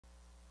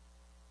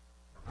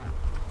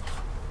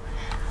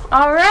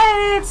All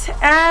right,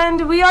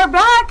 and we are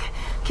back.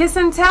 Kiss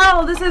and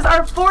Tell. This is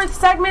our 4th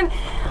segment.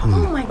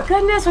 Oh my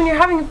goodness, when you're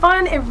having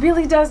fun, it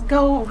really does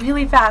go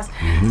really fast.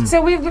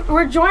 So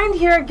we're joined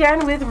here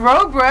again with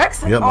Ro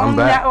Brooks on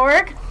the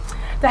network.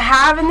 The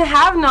Have and the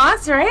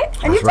Have-Nots, right?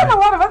 And you've done a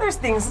lot of other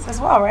things as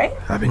well, right?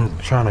 I've been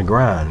trying to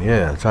grind,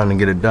 trying to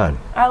get it done.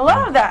 I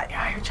love that.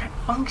 Yeah, you're trying to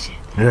function.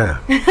 Yeah.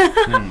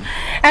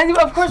 And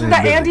of course, we've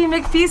got Andy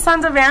McPhee,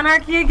 Sons of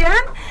Anarchy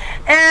again.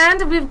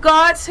 And we've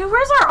got,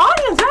 where's our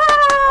audience?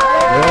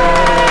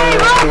 Hey!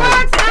 Ro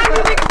Brooks,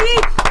 Andy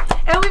McPhee.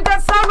 And we've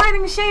got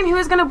Songwriting Shane, who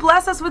is going to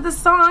bless us with a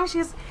song.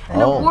 She's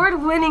an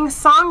award-winning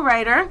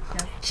songwriter.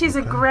 Yes. She's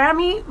a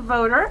Grammy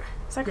voter.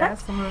 Is that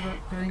correct? Yes, I'm a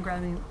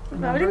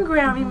voting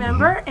Grammy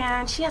member,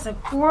 and she has a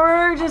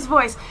gorgeous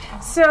voice.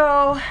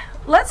 So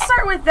let's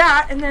start with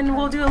that, and then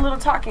we'll do a little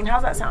talking.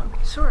 How's that sound?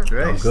 Sure.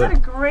 Great. She's got a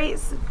great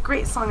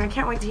song. I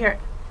can't wait to hear it.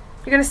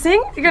 You're gonna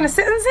sing? You're gonna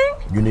sit and sing?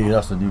 You need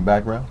us to do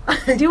background?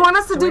 Do you want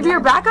us to do your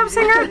backup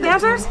singer,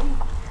 dancers?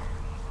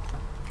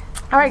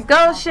 All right,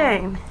 go,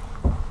 Shane.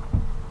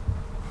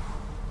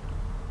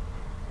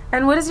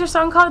 And what is your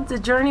song called? The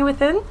Journey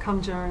Within?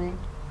 Come Journey.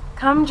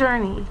 Come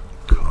Journey.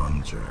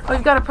 Come Journey. Oh,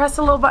 you've got to press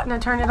the little button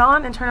and turn it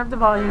on and turn up the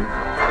volume.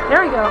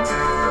 There we go.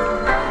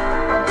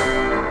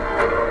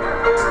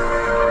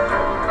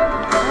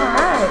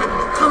 Alright.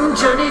 Come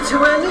journey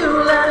to a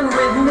new land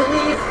with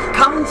me.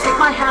 Come take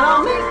my hand,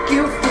 I'll make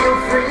you feel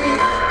free.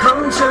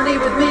 Come journey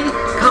with me.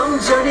 Come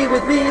journey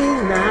with me.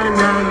 Na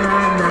na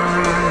na na na.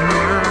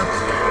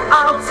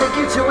 I'll take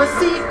you to a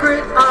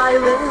secret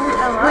island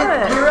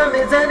with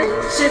pyramids and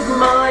ancient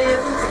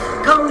Mayans.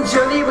 Come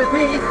journey with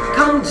me,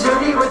 come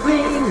journey with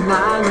me,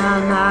 na na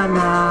na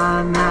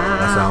na na.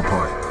 That's our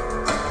part.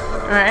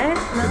 Alright.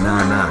 The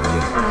na.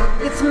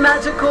 It's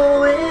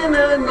magical in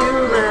a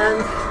new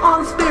land,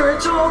 on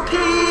spiritual,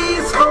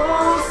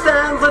 peaceful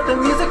sands. Let the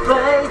music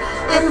play,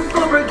 in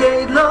full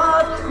brigade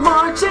love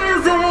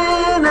marches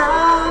in.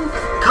 And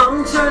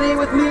come journey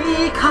with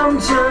me, come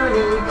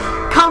journey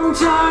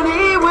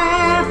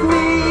with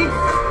me.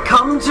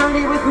 Come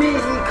journey with me,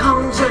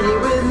 come journey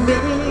with me.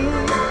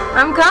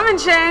 I'm coming,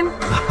 Shane.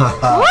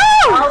 Woo!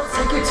 I'll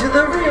take you to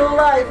the real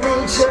life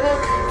nature.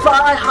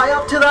 Fly high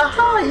up to the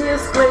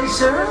highest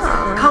glaciers.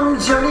 Come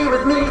journey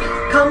with me.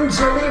 Come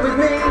journey with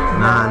me.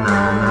 Na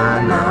na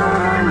na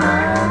na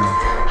na.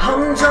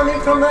 Hum drumming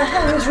from the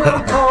hens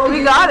will call you.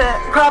 We got it.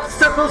 Crop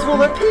circles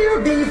will appear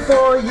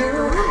before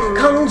you.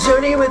 Come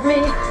journey with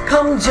me.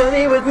 Come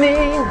journey with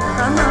me.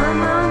 Na na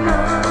na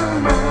na.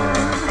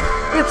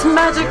 It's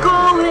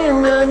magical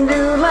in a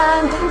new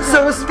land,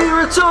 so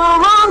spiritual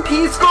on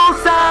peaceful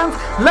sands.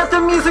 Let the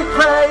music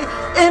play,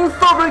 in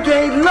full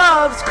brigade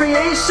loves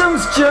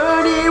creation's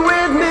journey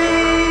with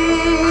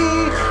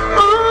me.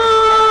 Ooh.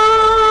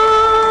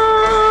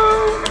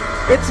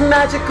 It's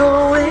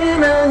magical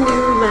in a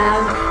new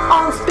land,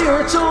 on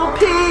spiritual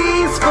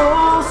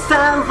peaceful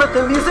sands. Let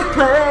the music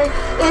play,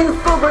 in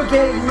full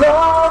brigade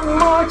love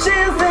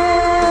marches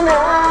in.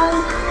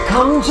 And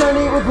come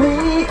journey with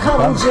me,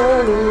 come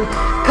journey with me.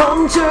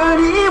 Come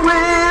journey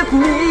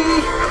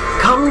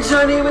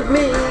with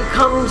me,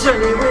 come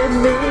journey with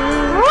me.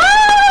 Woo! I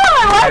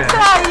like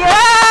that,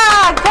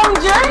 yeah! Come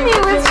journey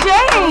with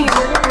Shane.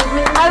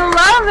 I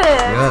love it.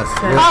 Yes.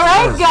 All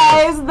right,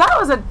 guys, that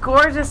was a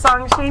gorgeous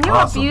song, Shane. You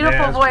have a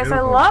beautiful voice.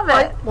 Beautiful. I love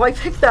it. I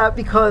picked that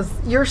because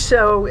your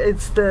show,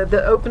 it's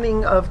the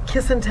opening of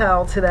Kiss and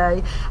Tell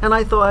today, and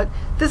I thought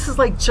this is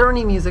like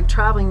journey music,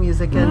 traveling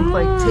music, and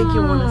like take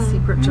you on a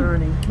secret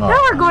journey. Now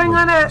we're going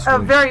on a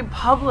very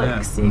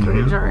public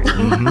secret journey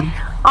in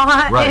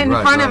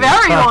front of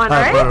everyone,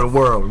 right? In front of the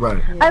world,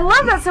 right. I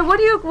love that. So what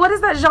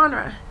is that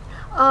genre?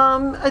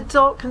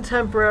 Adult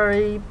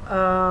contemporary,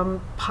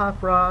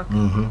 pop rock.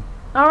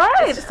 All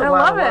right, It's just a I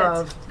lot love of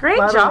love. it. Great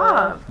Lot of job.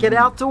 love. Get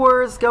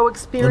outdoors, go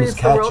experience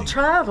the world,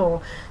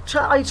 travel.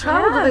 I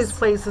traveled to those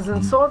places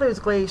and saw those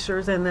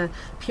glaciers and the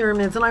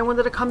pyramids, and I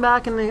wanted to come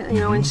back and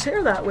and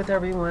share that with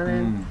everyone.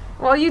 And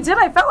Well, you did.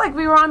 I felt like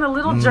we were on a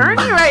little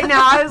journey right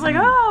now. I was like,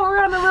 oh,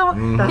 we're on a little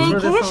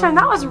vacation.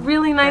 That was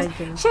really nice.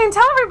 Shane,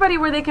 tell everybody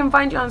where they can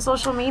find you on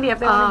social media if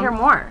they want to hear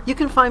more. you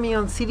can find me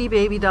on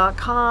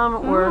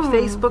cdbaby.com or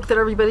Facebook that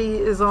everybody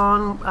is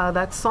on.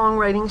 That's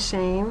Songwriting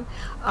Shane.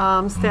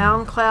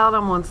 SoundCloud,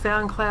 I'm on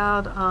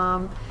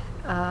SoundCloud.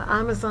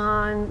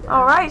 Amazon.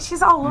 All right,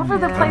 she's all over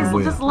the place.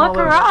 So just look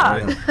her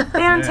up.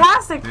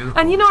 Fantastic.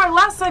 And you know, our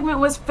last segment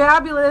was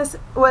fabulous.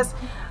 Was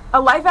A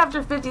Life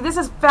After 50. This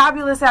is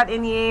fabulous at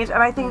any age,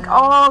 and I think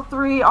all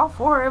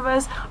four of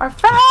us are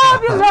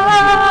fabulous.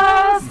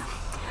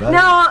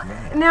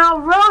 Now,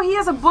 Ro, he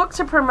has a book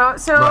to promote.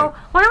 So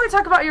why don't we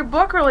talk about your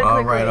book really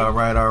quickly? All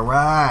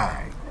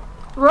right.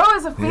 Ro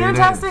is a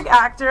fantastic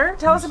actor.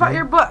 Tell us about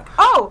your book.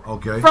 Oh,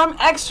 From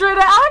Extra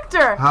to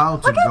Actor. How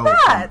to go from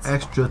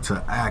extra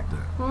to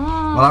actor.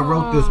 Well, I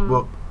wrote this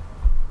book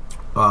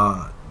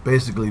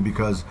basically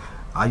because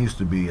I used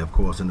to be, of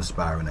course, an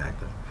aspiring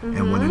actor,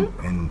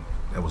 and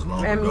that was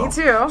long ago. Me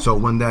too. So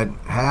when that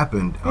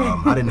happened,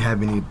 I didn't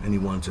have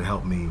anyone to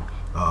help me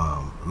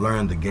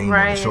learn the game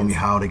or to show me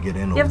how to get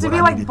in. You have to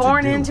be like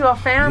born into a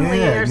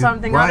family or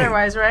something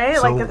otherwise, right?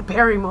 So, like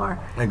Barrymore.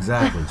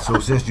 Exactly. So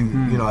since you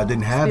know, I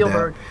didn't have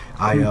that,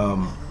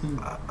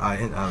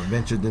 I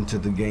ventured into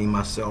the game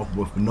myself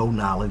with no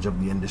knowledge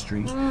of the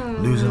industry,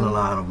 losing a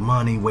lot of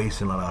money,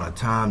 wasting a lot of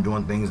time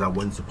doing things I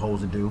wasn't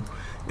supposed to do,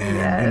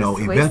 and you know,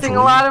 eventually wasting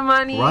a lot of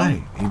money.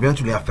 Right.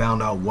 Eventually, I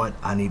found out what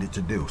I needed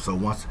to do. So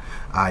once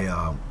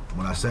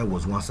what I said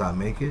was, once I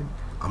make it,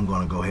 I'm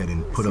going to go ahead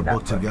and put a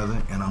book together,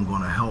 and I'm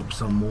going to help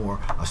some more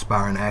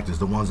aspiring actors,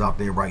 the ones out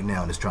there right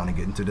now that's trying to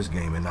get into this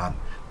game and that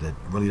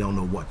really don't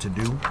know what to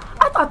do.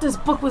 I thought this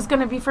book was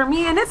going to be for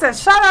me, and it's a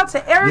shout out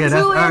to Eric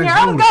Julian here.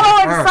 I got all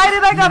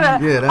excited. I got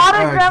an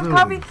autographed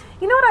copy.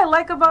 You know what I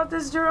like about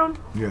this, Jerome?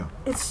 Yeah.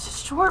 It's a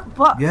short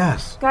book.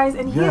 Yes. Guys,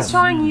 and he's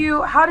showing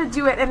you how to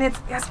do it, and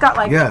it's got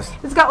like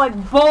it's got like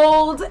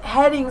bold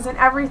headings and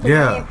everything.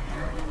 Yeah. I mean,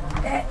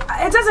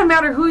 it doesn't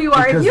matter who you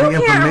are. If you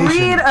can't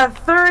read a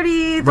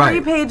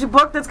 33-page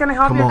book that's going to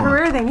help your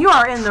career, then you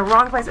are in the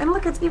wrong place. And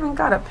look, it's even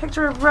got a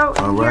picture of Ro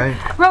in here.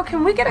 Ro,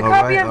 can we get a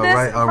copy of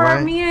this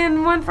for me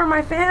and one for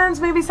my fans?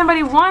 Maybe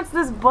somebody wants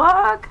this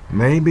book.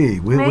 Maybe.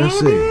 We'll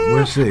see.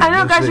 We'll see. I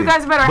know, guys. You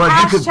guys better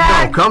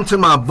hashtag. Come to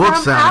my book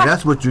signing.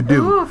 That's what you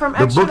do.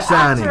 The book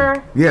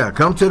signing. Yeah,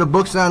 come to the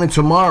book signing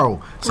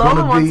tomorrow. It's going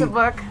to be. Lola wants a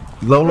book.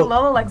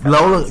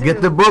 Lola,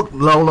 get the book,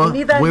 Lola.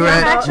 We're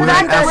at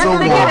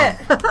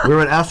Assawan.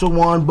 We're at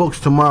Assawan Books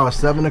tomorrow at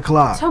 7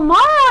 o'clock.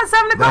 Tomorrow at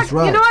 7 o'clock? That's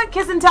right. You know what?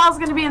 Kiss and Tell's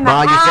going to be in the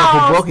house. Buy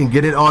yourself a book and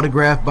get it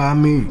autographed by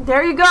me.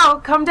 There you go.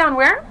 Come down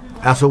where?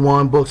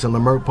 Assawan Books in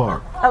Leimert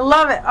Park. I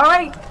love it. All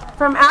right.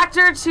 From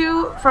extra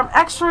to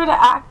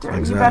actor.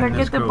 Exactly. You better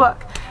get the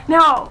book.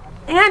 Now,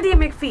 Andy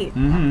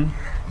McPhee.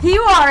 You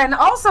are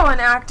also an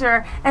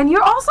actor, and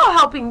you're also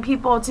helping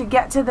people to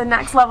get to the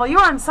next level.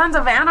 You're on Sons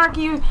of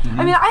Anarchy.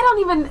 I mean, I don't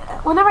even,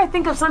 whenever I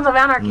think of Sons of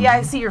Anarchy,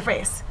 I see your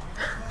face.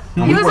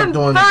 He was in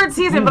third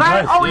season, but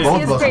I always see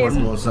his face.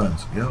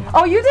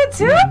 Oh, you did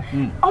too?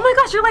 Oh my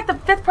gosh, you're like the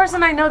 5th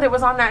person I know that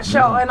was on that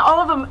show, and all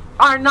of them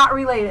are not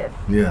related.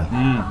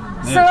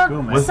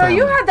 So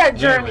you had that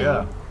journey.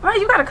 Well,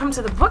 you got to come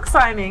to the book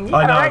signing. You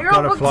got to write your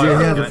own book too. You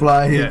have to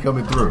fly here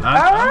coming through. All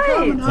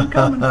right. I'm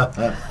coming.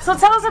 So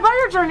tell us about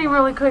your journey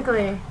really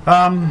quickly.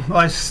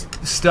 I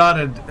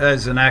started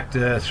as an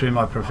actor through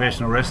my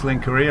professional wrestling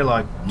career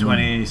like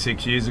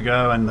 26 years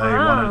ago, and they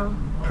wanted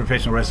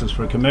professional wrestlers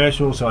for a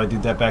commercial, so I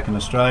did that back in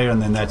Australia, and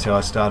then that's how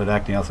I started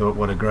acting. I thought,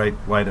 what a great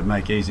way to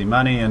make easy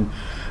money. And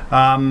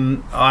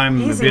I'm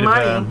easy a bit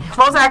money. Of a...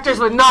 Most actors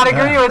would not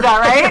agree with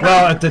that, right?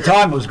 Well, at the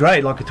time it was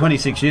great. Like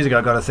 26 years ago,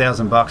 I got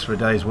 $1,000 for a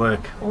day's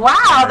work.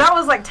 Wow, that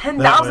was like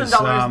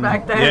 $10,000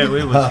 back then. Yeah,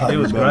 it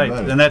was great.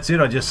 And that's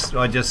it. I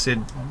just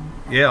said,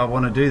 yeah, I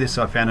want to do this.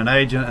 I found an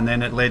agent, and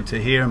then it led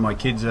to here, and my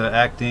kids are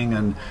acting,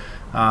 and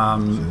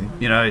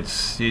you know,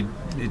 it's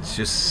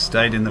just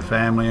stayed in the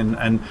family,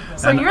 and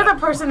so you're the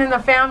person in the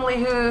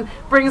family who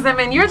brings them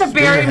in. You're the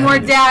Barrymore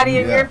daddy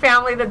in your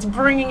family that's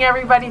bringing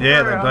everybody through.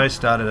 Yeah, they both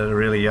started at a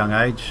really young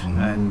age,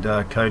 and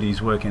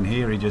Cody's working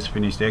here. He just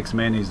finished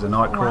X-Men. He's the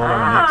Nightcrawler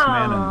in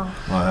X-Men. Wow,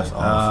 that's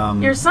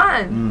awesome. Your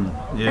son.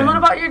 And what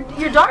about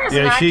your daughter's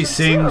an she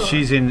sings. Too.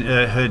 She's in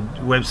her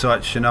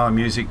website,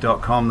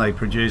 shanoamusic.com. They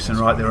produce and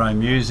write their own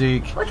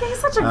music. Look, he's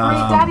such a great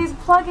dad. He's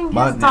plugging his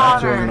daughter. My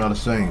children are the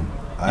same.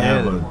 I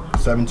have a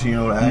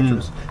 17-year-old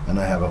actress, and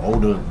I have an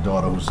older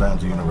daughter who's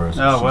signed to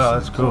university. Oh, wow,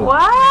 that's cool.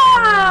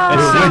 Wow.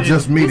 We're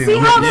just meeting. You see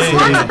how this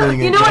works?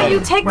 You know what? You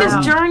take this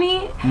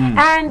journey,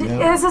 and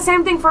it's the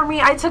same thing for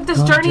me. I took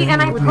this journey,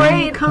 and I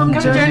prayed. Come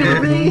journey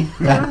with me.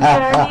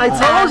 I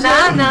told you.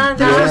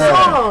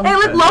 Hey,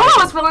 look, Lola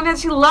was feeling it.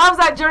 She loves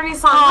that journey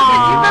song. Look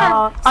at you.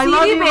 Better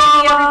CD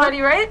baby,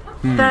 everybody, right?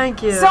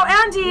 Thank you. So,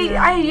 Andy,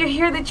 I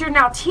hear that you're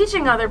now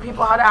teaching other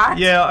people how to act.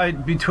 Yeah,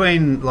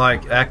 between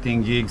like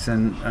acting gigs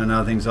and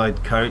other things, I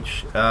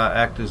coach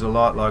actors a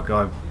lot. Like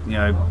I've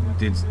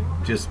did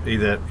just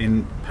either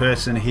in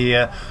person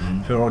here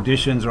for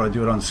auditions, or I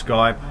do it on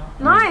Skype.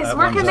 Nice.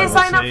 Where can they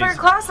sign up for your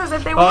classes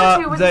if they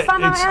want to? With the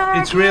Son of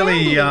Anarchy? It's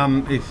really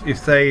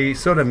if they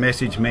sort of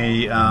message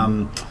me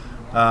at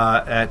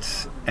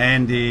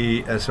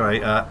Andy,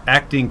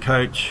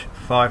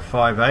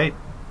 actingcoach558.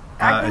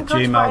 At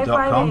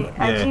gmail.com.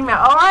 At Gmail.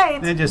 All right.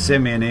 Then just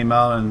send me an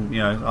email, and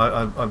you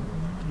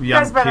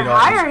guys better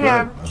hire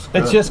him.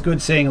 It's just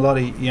good seeing a lot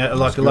of a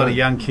lot of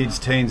young kids,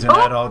 teens, and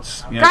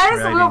adults.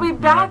 Guys, we'll be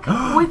back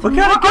with more.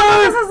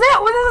 This is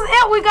it.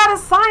 We gotta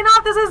sign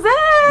off. This is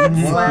it.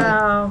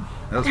 Wow.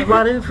 That's a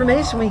lot of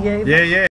information we gave. Yeah.